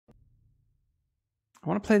I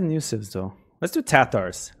want to play the new civs though. Let's do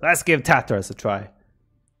Tatars. Let's give Tatars a try.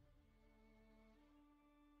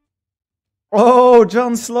 Oh,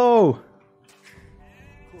 John Slow!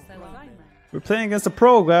 We're playing against a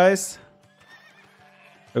pro, guys.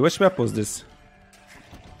 Wait, which map was this?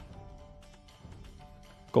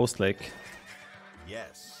 Ghost Lake.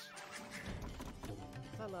 Yes.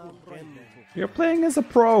 You're playing against a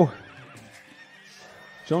pro.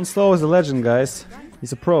 John Slow is a legend, guys.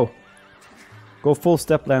 He's a pro. Go full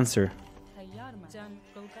Steppe Lancer.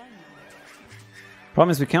 Problem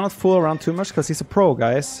is we cannot fool around too much because he's a pro,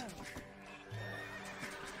 guys.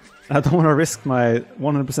 I don't want to risk my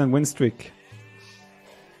 100% win streak.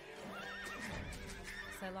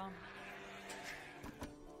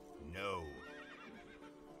 No.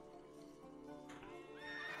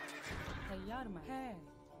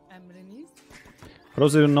 For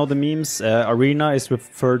those who don't know the memes, Arena is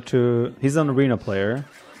referred to... He's an Arena player.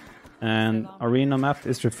 And Arena map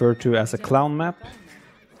is referred to as a clown map.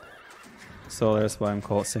 So that's why I'm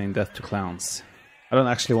saying death to clowns. I don't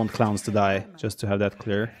actually want clowns to die, just to have that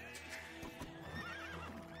clear.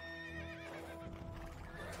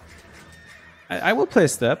 I will play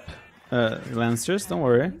Steppe, Lancers, don't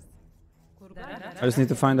worry. I just need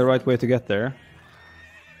to find the right way to get there.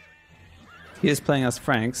 He is playing as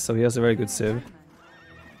Franks, so he has a very good civ.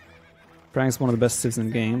 Frank's one of the best civs in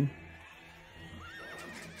the game.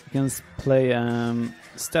 You can play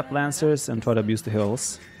Steppe Lancers and try to abuse the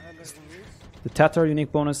hills. The Tatar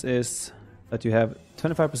unique bonus is that you have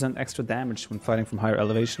 25% extra damage when fighting from higher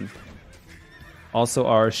elevation. Also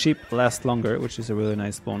our sheep last longer, which is a really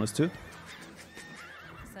nice bonus too.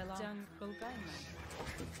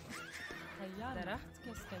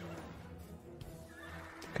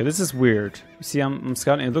 Okay, this is weird. You see, I'm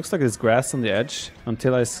scouting. It looks like there's grass on the edge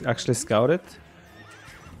until I actually scout it.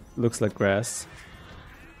 Looks like grass.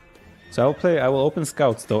 So I will open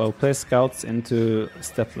scouts though. I'll play scouts into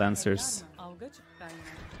Steppe Lancers.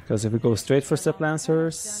 Because if we go straight for Steppe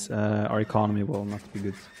Lancers, our economy will not be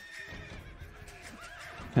good.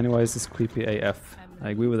 Pennywise is creepy AF.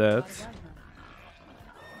 I agree with that.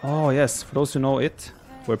 Oh yes, for those who know it,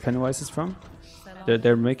 where Pennywise is from,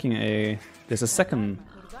 they're making a... There's a second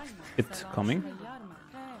It coming.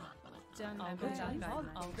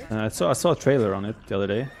 I saw a trailer on it the other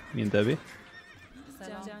day, me and Debbie.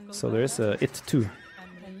 So there is a It 2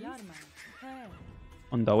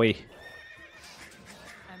 on the way.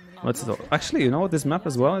 Actually, you know what, this map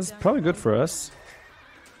as well is probably good for us.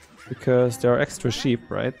 Because there are extra sheep,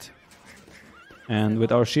 right? And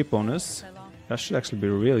with our sheep bonus, that should actually be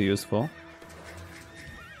really useful.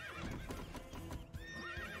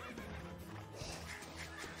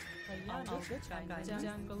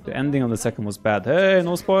 The ending of the second was bad. Hey,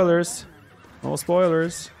 no spoilers! No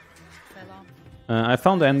spoilers! I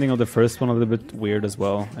found the ending of the first one a little bit weird as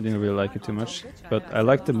well. I didn't really like it too much. But I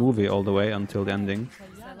liked the movie all the way until the ending.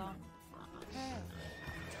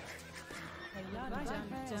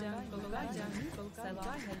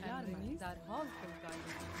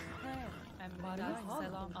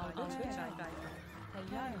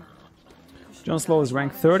 John Slow is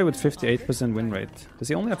ranked 30 with 58% win rate. Does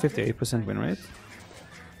he only have 58% win rate?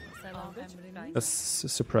 That's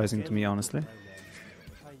surprising to me, honestly.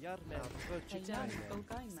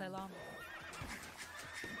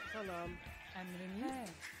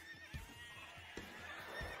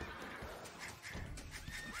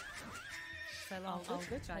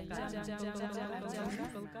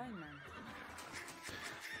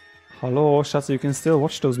 Hello, Shatsu, you can still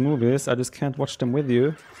watch those movies, I just can't watch them with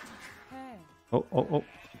you. Oh, oh, oh.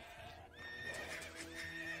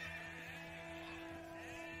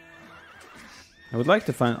 I would like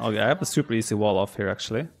to find... Okay, I have a super easy wall off here,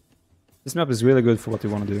 actually. This map is really good for what we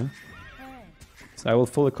want to do. So I will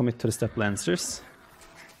fully commit to the Steppe Lancers.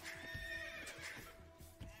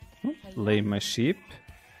 Oh, lay my sheep.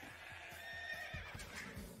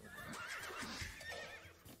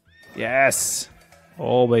 Yes!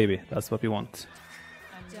 Oh, baby, that's what we want.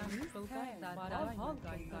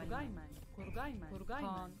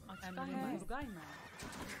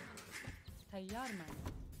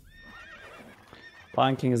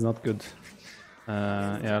 Lion King is not good.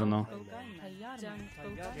 Yeah, I don't know.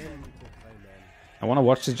 I want to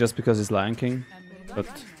watch it just because it's Lion King, but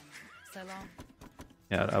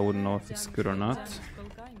yeah, I wouldn't know if it's good or not.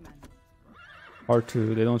 Hard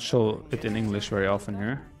to... They don't show it in English very often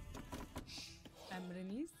here.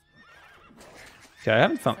 Okay, I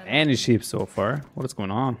haven't found any sheep so far. What is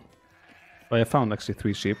going on? Well, I found actually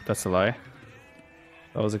 3 sheep. That's a lie.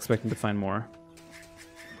 I was expecting to find more.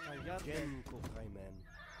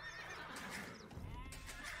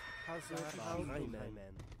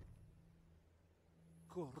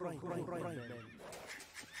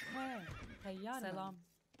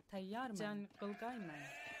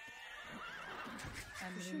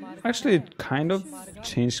 Actually, it kind of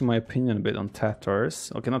changed my opinion a bit on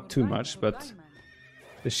Tatars. Okay, not too much, but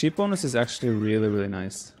the sheep bonus is actually really, really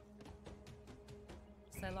nice.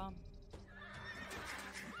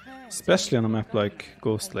 Especially on a map like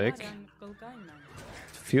Ghost Lake. It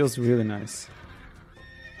feels really nice.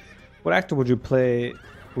 What actor would you play?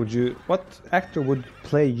 What actor would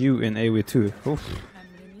play you in AoE2? Oof.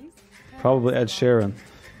 Probably Ed Sheeran.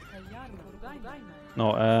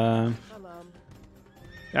 No,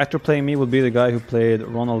 the actor playing me would be the guy who played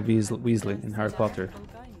Ronald Weasley in Harry Potter.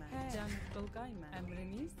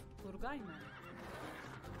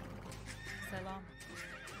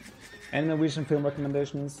 Any Norwegian film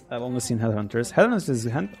recommendations? I've only seen Headhunters.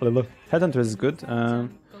 Headhunters is good.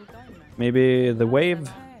 Maybe The Wave.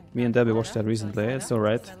 Me and Debbie watched that recently. It's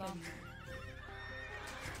alright.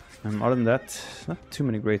 Other than that, not too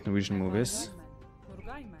many great Norwegian movies.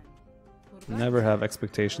 Never have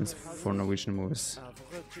expectations for Norwegian movies.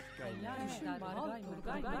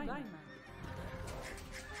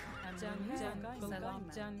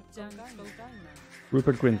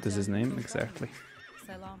 Rupert Grint is his name, exactly.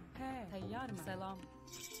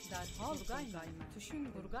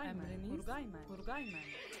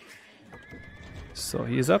 So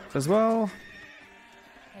he's up as well.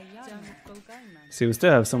 See, we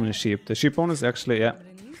still have so many sheep. The sheep bonus actually, yeah.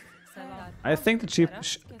 I think the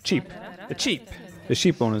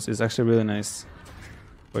sheep bonus is actually really nice.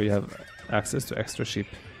 Where you have access to extra sheep.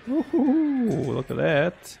 Woohoo! Look at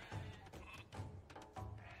that.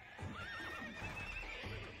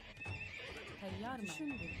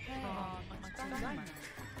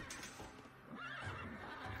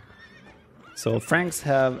 So Franks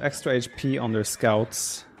have extra HP on their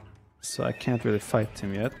scouts, so I can't really fight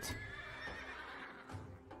him yet.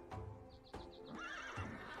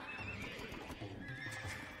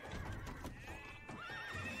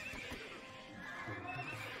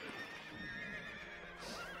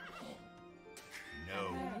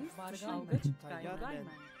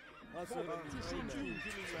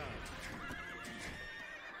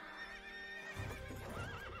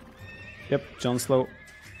 Yep, John Slow,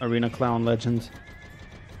 Arena Clown legend.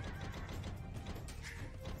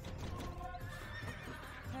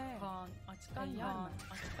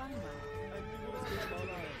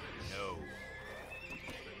 No.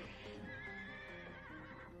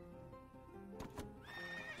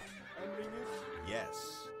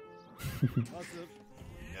 Yes.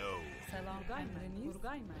 No.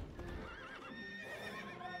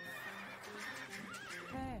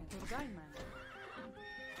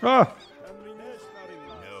 Ah!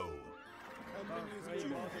 No.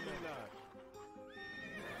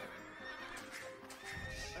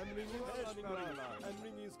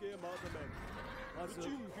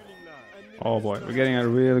 Oh boy, we're getting a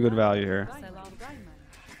really good value here.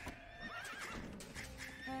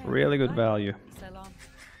 Really good value.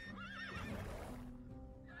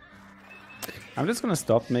 I'm just gonna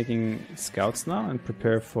stop making scouts now and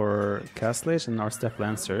prepare for Castlage and our Steppe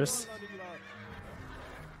Lancers.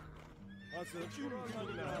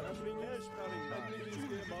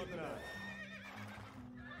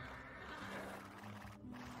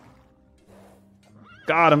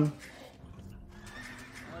 Got him!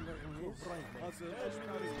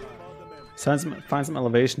 Find some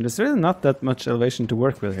elevation. There's really not that much elevation to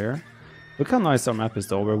work with here. Look how nice our map is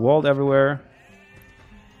though. We're walled everywhere.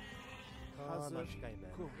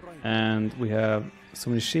 And we have so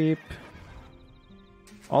many sheep.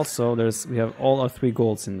 Also, we have all our 3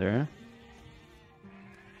 golds in there.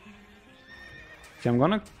 Okay, I'm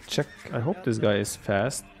gonna check. I hope this guy is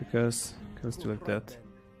fast because let's do like that.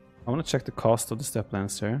 I want to check the cost of the Steppe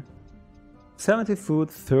Lancer. 70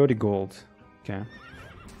 food, 30 gold. Okay.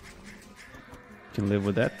 Can live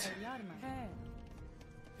with that.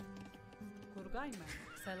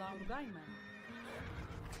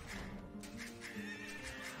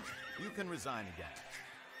 You can resign again.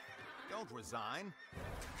 Don't resign.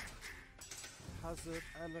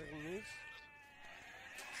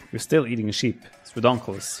 We're still eating sheep. It's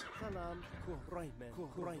redonkulous.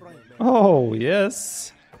 Oh,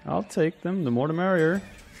 yes. I'll take them. The more the merrier.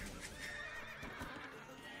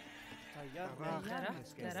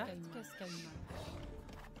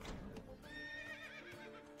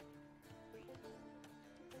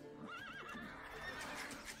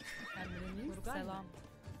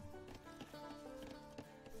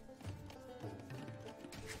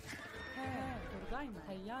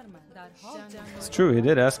 It's true, he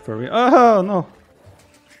did ask for me. Oh, no.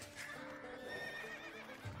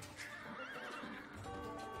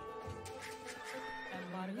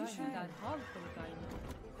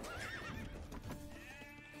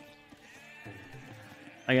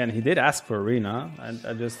 Again, he did ask for arena.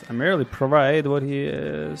 I merely provide what he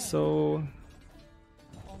so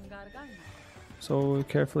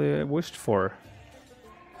carefully wished for.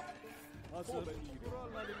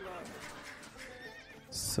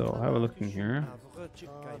 So have a look in here.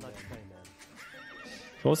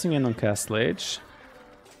 Closing in on Castle Age.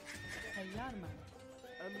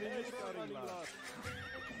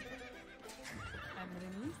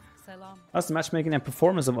 How's the matchmaking and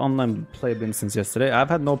performance of online play been since yesterday? I've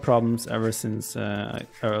had no problems ever since,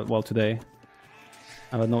 well, today.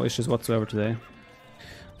 I've had no issues whatsoever today.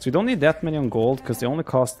 So we don't need that many on gold, because they only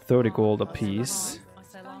cost 30 gold a piece.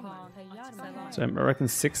 So I reckon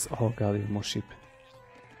 6... Oh god, even more sheep.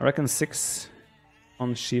 I reckon 6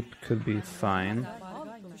 on sheep could be fine.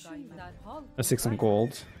 6 on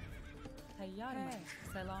gold.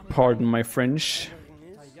 Pardon my French.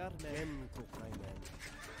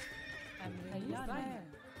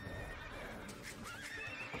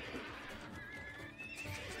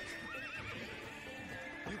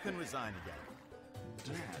 You can resign again.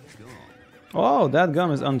 Oh, that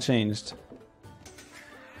gum is unchanged.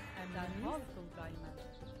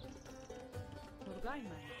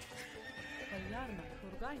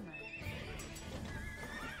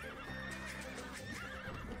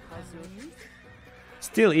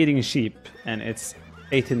 Still eating sheep, and it's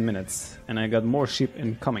 18 minutes, and I got more sheep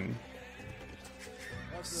incoming.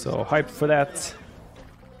 So hyped for that.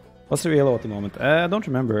 What's the real at the moment? I don't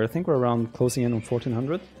remember. I think we're around closing in on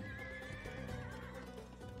 1400.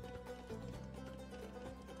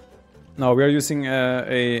 No, we are using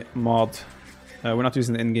a mod. We're not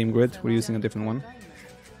using the in-game grid. We're using a different one.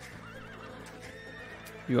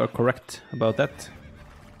 You are correct about that.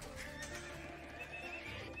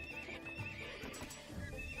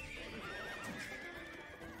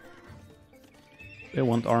 They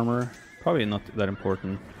want armor. Probably not that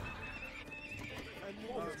important.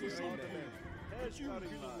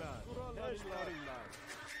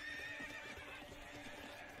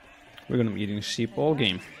 We're gonna be eating sheep all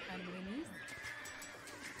game.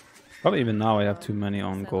 Probably even now I have too many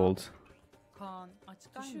on gold.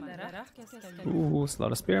 Ooh,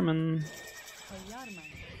 Slaughter Spearmen.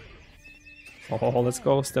 Oh, let's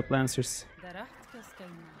go, Step Lancers.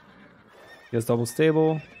 He has double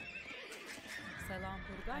stable.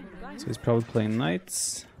 So he's probably playing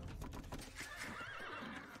knights.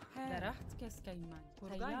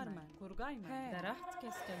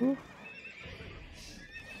 Ooh.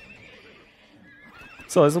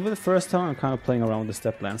 So this will be the first time I'm kind of playing around with the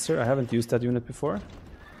Step Lancer. I haven't used that unit before.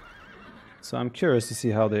 So I'm curious to see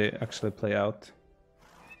how they actually play out.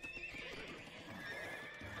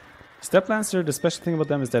 Step Lancer, the special thing about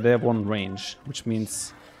them is that they have one range, which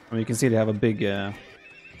means, I mean, you can see they have a big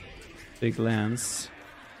lance.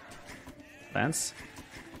 Lance?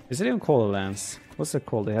 Is it even called a lance? What's it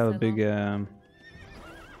called? They have a big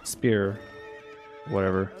spear,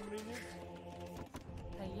 whatever.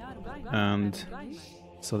 And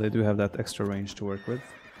so they do have that extra range to work with.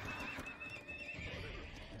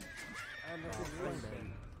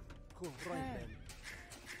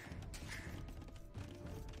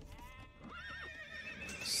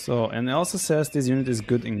 So, and it also says this unit is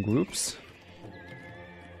good in groups.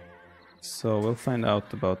 So we'll find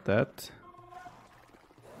out about that.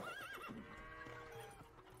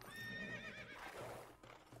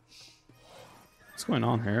 What's going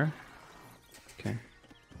on here? Okay.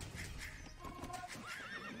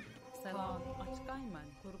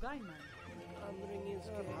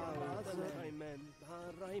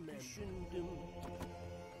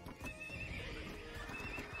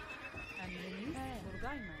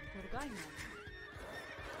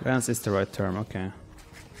 Advance is the right term, okay.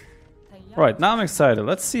 Right, now I'm excited.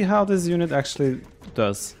 Let's see how this unit actually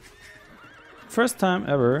does. First time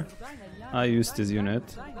ever I used this unit.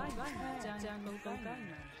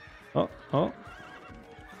 Oh, oh.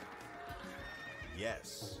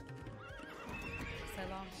 Yes.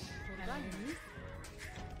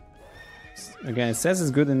 Again, it says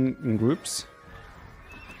it's good in groups.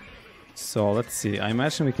 So let's see. I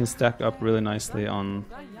imagine we can stack up really nicely on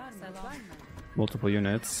multiple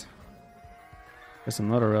units. There's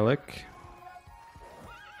another relic.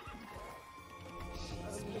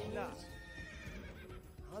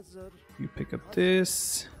 You pick up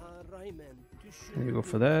this. And you go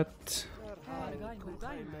for that.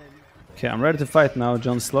 Okay, I'm ready to fight now.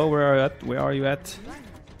 Jon Slow, where are you at? Where are you at?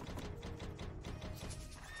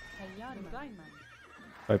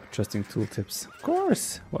 Hyper trusting tooltips. Of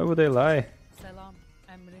course! Why would they lie?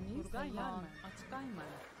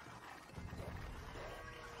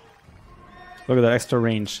 Look at that extra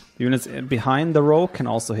range. The units behind the row can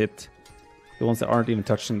also hit. The ones that aren't even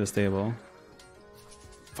touching the stable.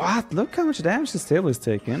 What? Look how much damage this stable is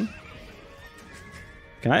taking.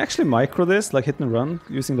 Can I actually micro this, like hit and run,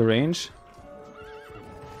 using the range?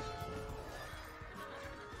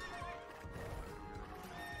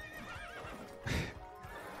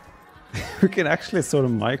 We can actually sort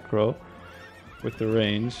of micro with the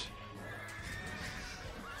range.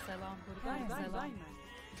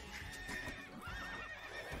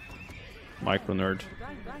 Micro nerd.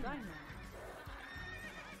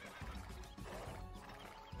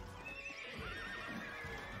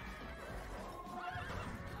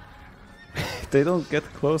 They don't get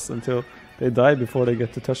close until they die before they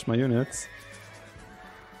get to touch my units.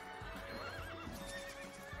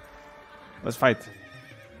 Let's fight.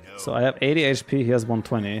 So I have 80 HP, he has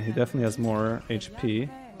 120. He definitely has more HP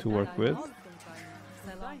to work with.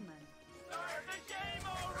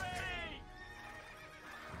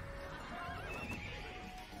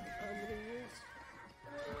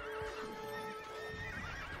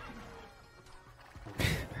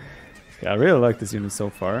 Yeah, I really like this unit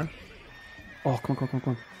so far. Oh, come on, come on,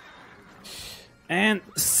 come on. And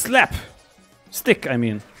slap! Stick, I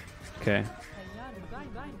mean. Okay.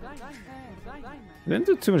 Didn't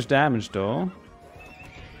do too much damage though.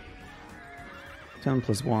 10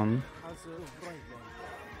 plus 1.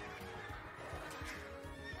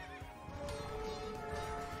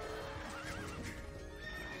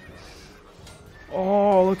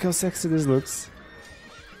 Oh, look how sexy this looks.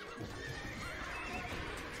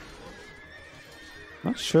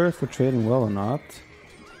 Not sure if we're trading well or not.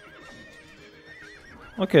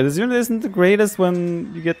 Okay, this unit isn't the greatest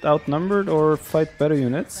when you get outnumbered or fight better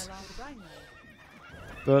units.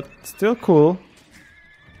 But still cool.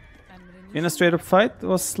 In a straight up fight, it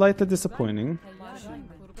was slightly disappointing.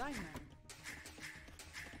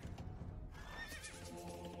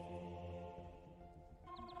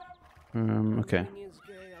 Okay.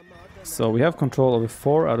 So we have control over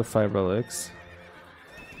 4 out of 5 relics.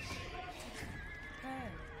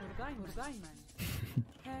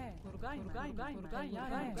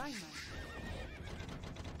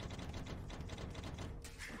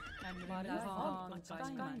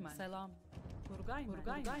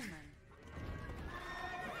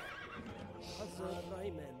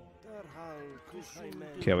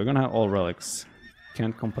 Okay, we're gonna have all relics.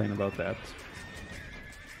 Can't complain about that.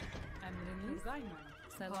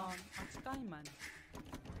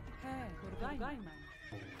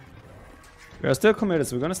 We are still committed,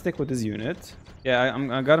 so we're gonna stick with this unit. Yeah,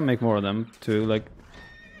 I gotta make more of them too. Like,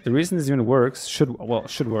 the reason this unit works should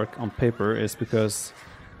work on paper is because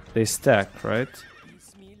they stack, right?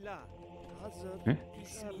 Okay.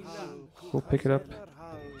 We'll pick it up.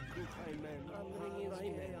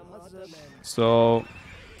 So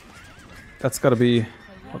that's gotta be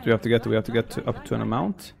what we have to get to. We have to get to up to an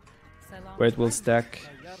amount where it will stack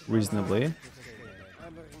reasonably.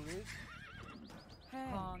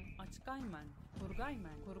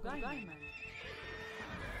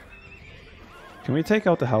 Can we take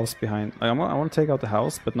out the house behind? I want to take out the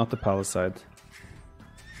house, but not the palisade.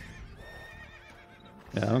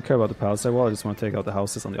 Yeah, I don't care about the palisade wall, I just want to take out the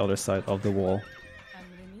houses on the other side of the wall.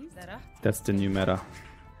 That's the new meta.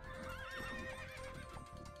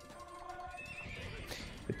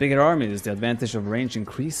 With bigger armies, the advantage of range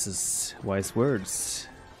increases. Wise words.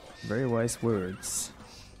 Very wise words.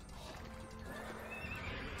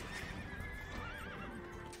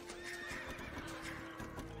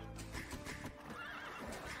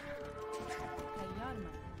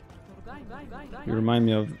 You remind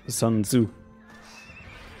me of Sun Tzu,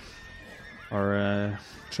 our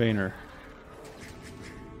trainer.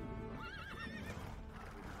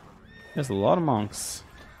 There's a lot of monks.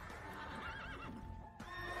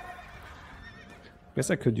 Guess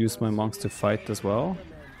I could use my monks to fight as well.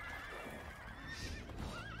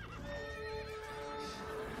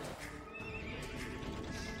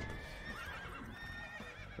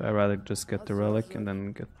 I'd rather just get the relic and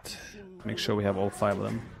then make sure we have all 5 of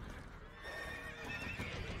them.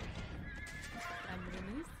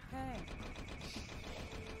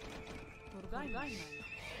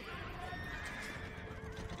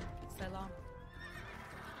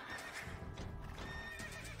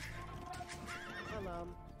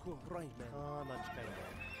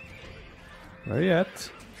 Where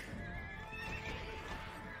yet?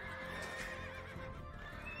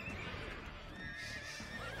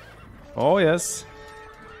 Oh yes.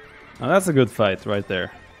 Now that's a good fight right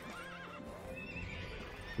there.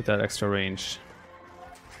 With that extra range.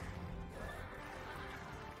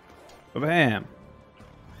 Bam!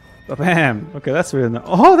 Bam! Okay, that's really nice.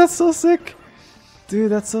 Oh, that's so sick!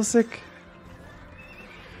 Dude, that's so sick.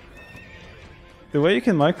 The way you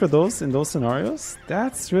can micro those in those scenarios,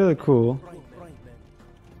 that's really cool.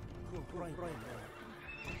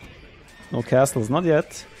 No castles, not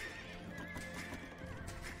yet.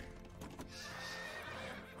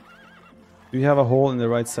 Do you have a hole in the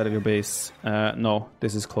right side of your base? No,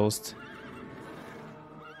 this is closed.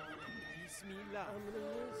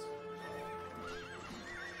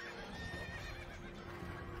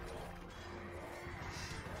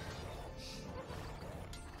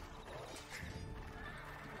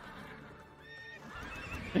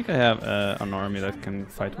 I think I have an army that can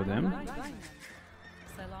fight with him.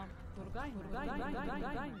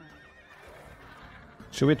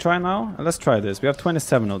 Should we try now? Let's try this. We have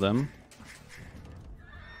 27 of them.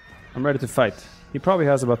 I'm ready to fight. He probably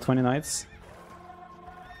has about 20 knights.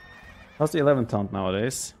 How's the 11th taunt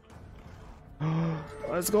nowadays?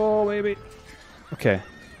 Let's go, baby! Okay.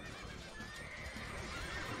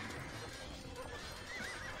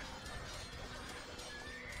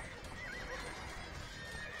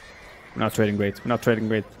 We're not trading great. We're not trading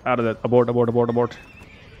great. Out of that. Abort, abort, abort, abort.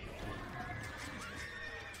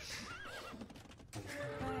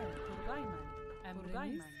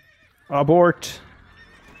 Abort.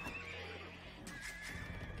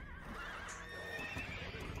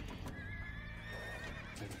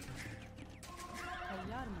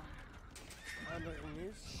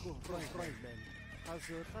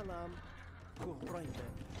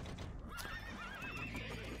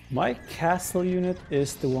 My castle unit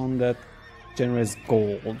is the one that generates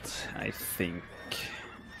gold, I think.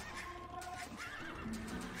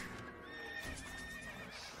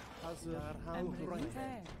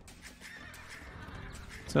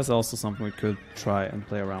 So that's also something we could try and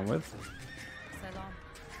play around with.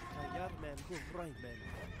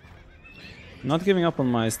 Not giving up on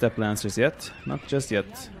my Steppe Lancers yet, not just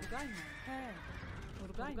yet.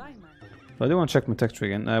 But I do want to check my tech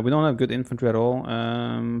tree again. We don't have good infantry at all.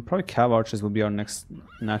 Probably Cav Archers will be our next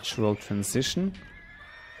natural transition.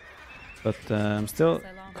 But I'm still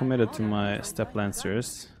committed to my Steppe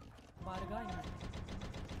Lancers.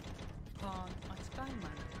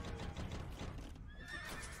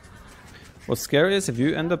 What's scary is if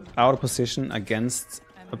you end up out of position against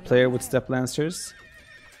a player with Steppe Lancers,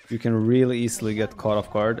 you can really easily get caught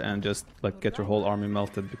off guard and just like get your whole army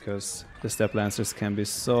melted, because the Steppe Lancers can be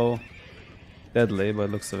so deadly by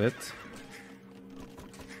the looks of it.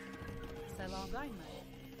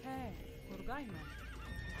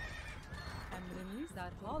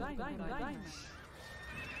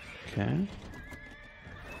 Okay.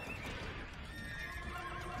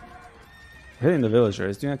 Hitting the villager.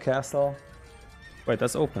 Is doing a castle. Wait,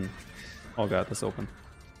 that's open. Oh god, that's open.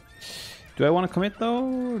 Do I want to commit though,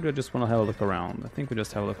 or do I just want to have a look around? I think we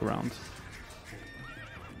just have a look around.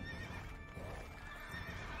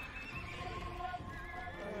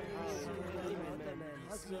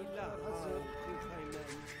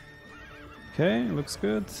 Okay, looks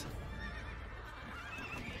good.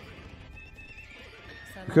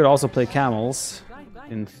 We could also play camels,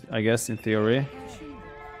 I guess, in theory.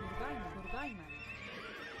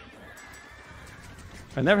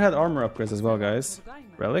 I never had armor upgrades as well, guys.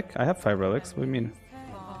 Relic? I have 5 relics. What do you mean?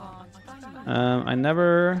 I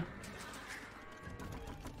never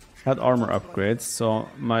had armor upgrades, so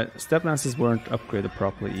my Steppe Lances weren't upgraded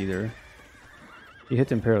properly either. He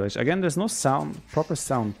hit Imperial Age. Again, there's no sound, proper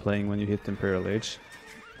sound playing when you hit Imperial Age.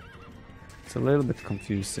 It's a little bit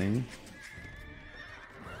confusing.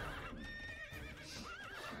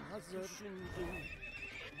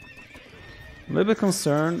 I'm a little bit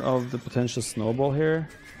concerned of the potential snowball here.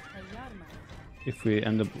 If we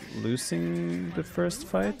end up losing the first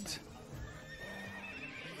fight.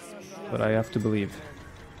 But I have to believe.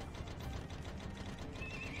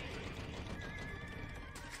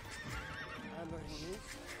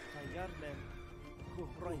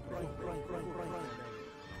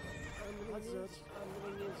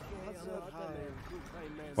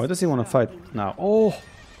 Why does he want to fight now? Oh!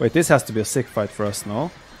 Wait, this has to be a sick fight for us, no?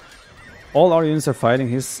 All our units are fighting,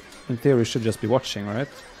 he's, in theory, should just be watching, right?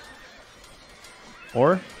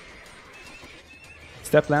 Or?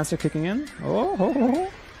 Steppe Lancer kicking in? Oh, oh, oh.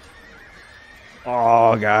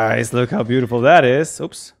 Oh, guys, look how beautiful that is.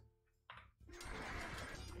 Oops.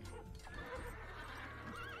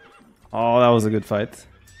 Oh, that was a good fight.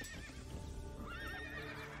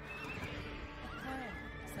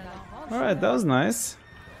 Alright, that was nice.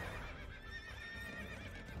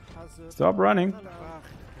 Stop running.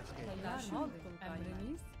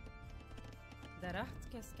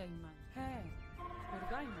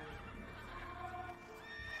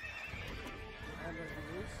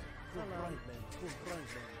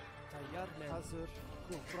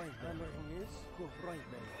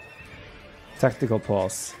 Tactical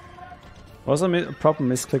pause. Was a proper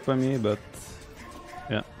misclick by me, but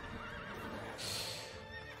yeah.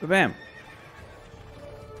 Bam!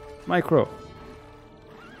 Micro.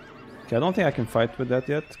 Okay, I don't think I can fight with that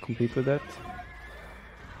yet, compete with that.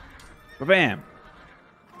 Bam!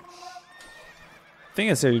 Thing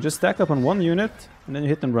is here, you just stack up on one unit and then you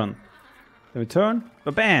hit and run. Then we turn,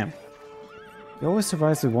 bam! He always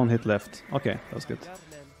survives with one hit left. Okay, that was good.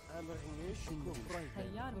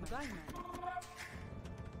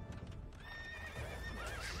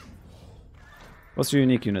 What's your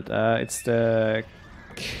unique unit? It's the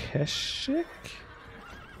Keshik?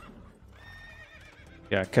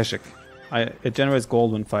 Yeah, Keshik. It generates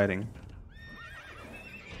gold when fighting.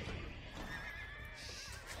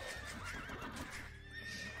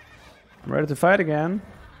 I'm ready to fight again.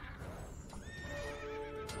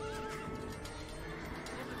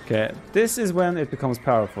 Okay, this is when it becomes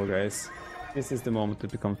powerful, guys. This is the moment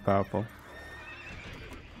it becomes powerful.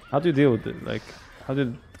 How do you deal with it? Like, how do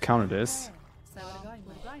you counter this?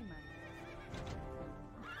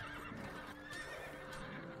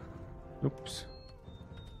 Oops.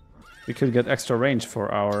 We could get extra range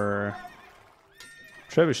for our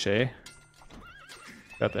trebuchet.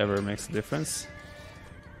 If that ever makes a difference.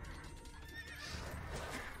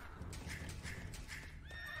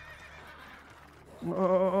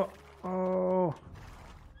 Oh.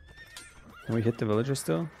 Can we hit the villager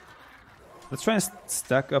still? Let's try and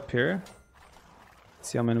stack up here.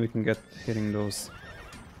 See how many we can get hitting those.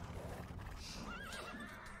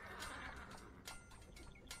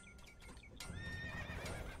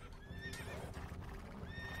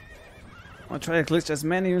 I'll try to glitch as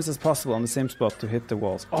many units as possible on the same spot to hit the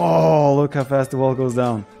walls. Oh, look how fast the wall goes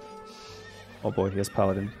down. Oh boy, he has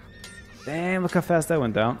paladin. Damn, look how fast that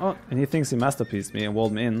went down. Oh, and he thinks he masterpieced me and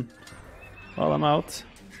walled me in. Well, I'm out.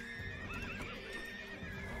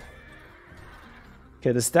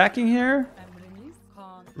 Okay, the stacking here.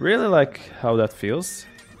 Really like how that feels.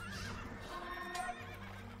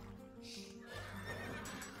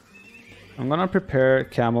 I'm gonna prepare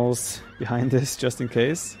camels behind this just in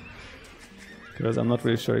case. Because I'm not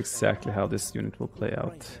really sure exactly how this unit will play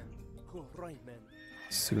out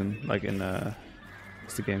soon, like in as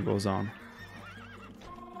the game goes on.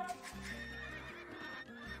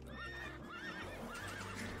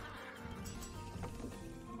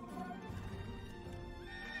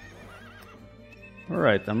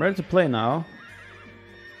 Alright, I'm ready to play now.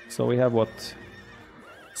 So we have what?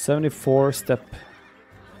 74 step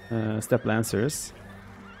lancers.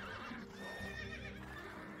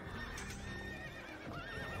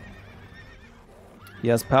 He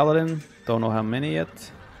has paladin, don't know how many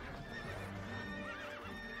yet.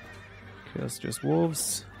 Okay, that's just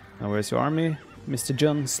wolves. Now where's your army? Mr.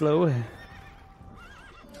 John Slow.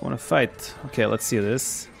 Wanna fight? Okay, let's see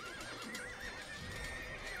this.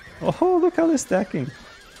 Oh, look how they're stacking.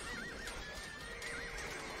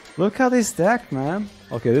 Look how they stack, man.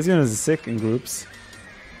 Okay, this unit is sick in groups.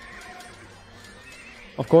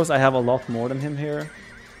 Of course, I have a lot more than him here.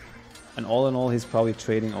 And all in all, he's probably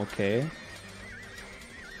trading okay.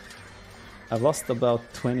 I've lost about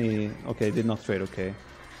 20... Okay, did not trade okay.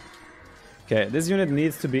 Okay, this unit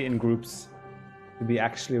needs to be in groups to be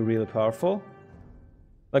actually really powerful.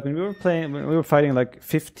 Like when we were playing, when we were fighting like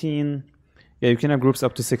 15... Yeah, you can have groups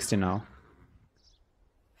up to 60 now.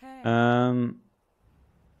 When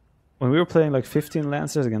we were playing like 15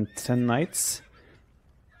 lancers against 10 knights,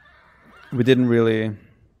 we didn't really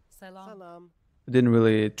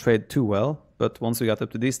trade too well. But once we got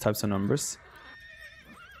up to these types of numbers,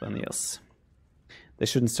 then yes. They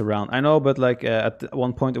shouldn't surround. I know, but like at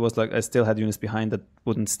one point it was like I still had units behind that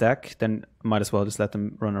wouldn't stack. Then might as well just let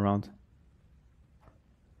them run around.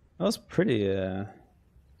 That was pretty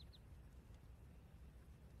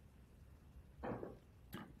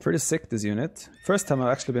sick, this unit. First time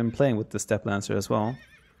I've actually been playing with the Steppe Lancer as well.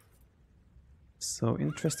 So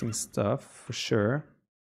interesting stuff for sure.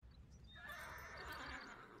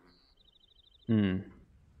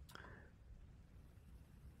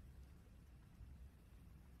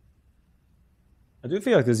 I do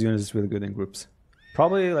feel like this unit is really good in groups.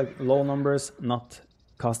 Probably like low numbers, not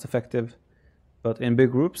cost effective, but in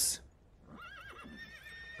big groups.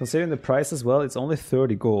 Considering the price as well, it's only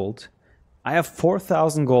 30 gold. I have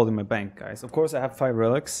 4,000 gold in my bank, guys. Of course I have 5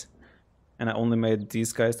 relics, and I only made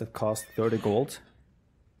these guys that cost 30 gold.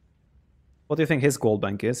 What do you think his gold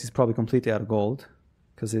bank is? He's probably completely out of gold,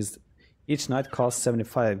 because each knight costs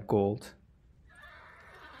 75 gold.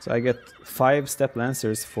 So I get 5 Steppe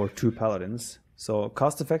Lancers for 2 paladins. So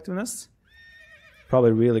cost effectiveness,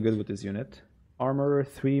 probably really good with this unit. armor,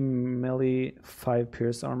 3 melee, 5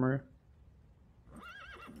 pierce armor.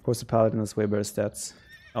 Of course, the paladin has way better stats.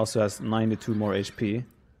 Also has 92 more HP.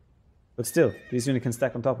 But still, these units can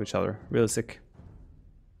stack on top of each other. Really sick.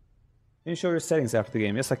 Can you show your settings after the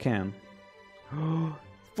game? Yes, I can.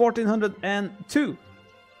 1402!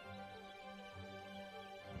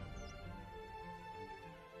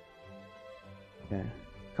 Okay.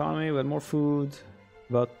 Economy, we had more food.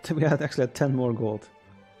 But we had actually 10 more gold.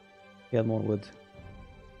 We had more wood.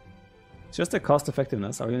 It's just the cost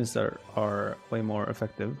effectiveness. Our units are way more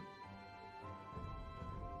effective.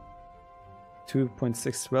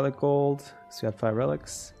 2.6 relic gold. So we had 5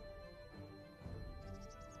 relics.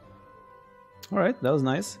 Alright, that was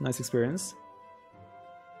nice. Nice experience.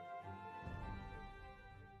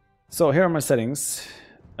 So here are my settings.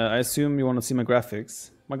 I assume you want to see my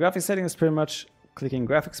graphics. My graphics setting is pretty much clicking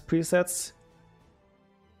graphics presets.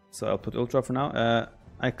 So I'll put ultra for now.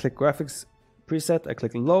 I click graphics preset, I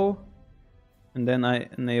click low, and then I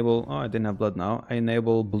enable, oh I didn't have blood now, I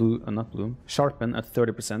enable blue, not blue, sharpen at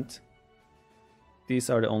 30%. These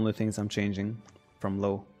are the only things I'm changing from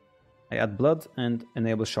low. I add blood and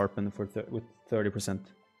enable sharpen for with 30%.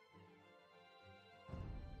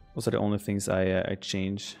 Those are the only things I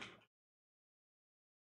change.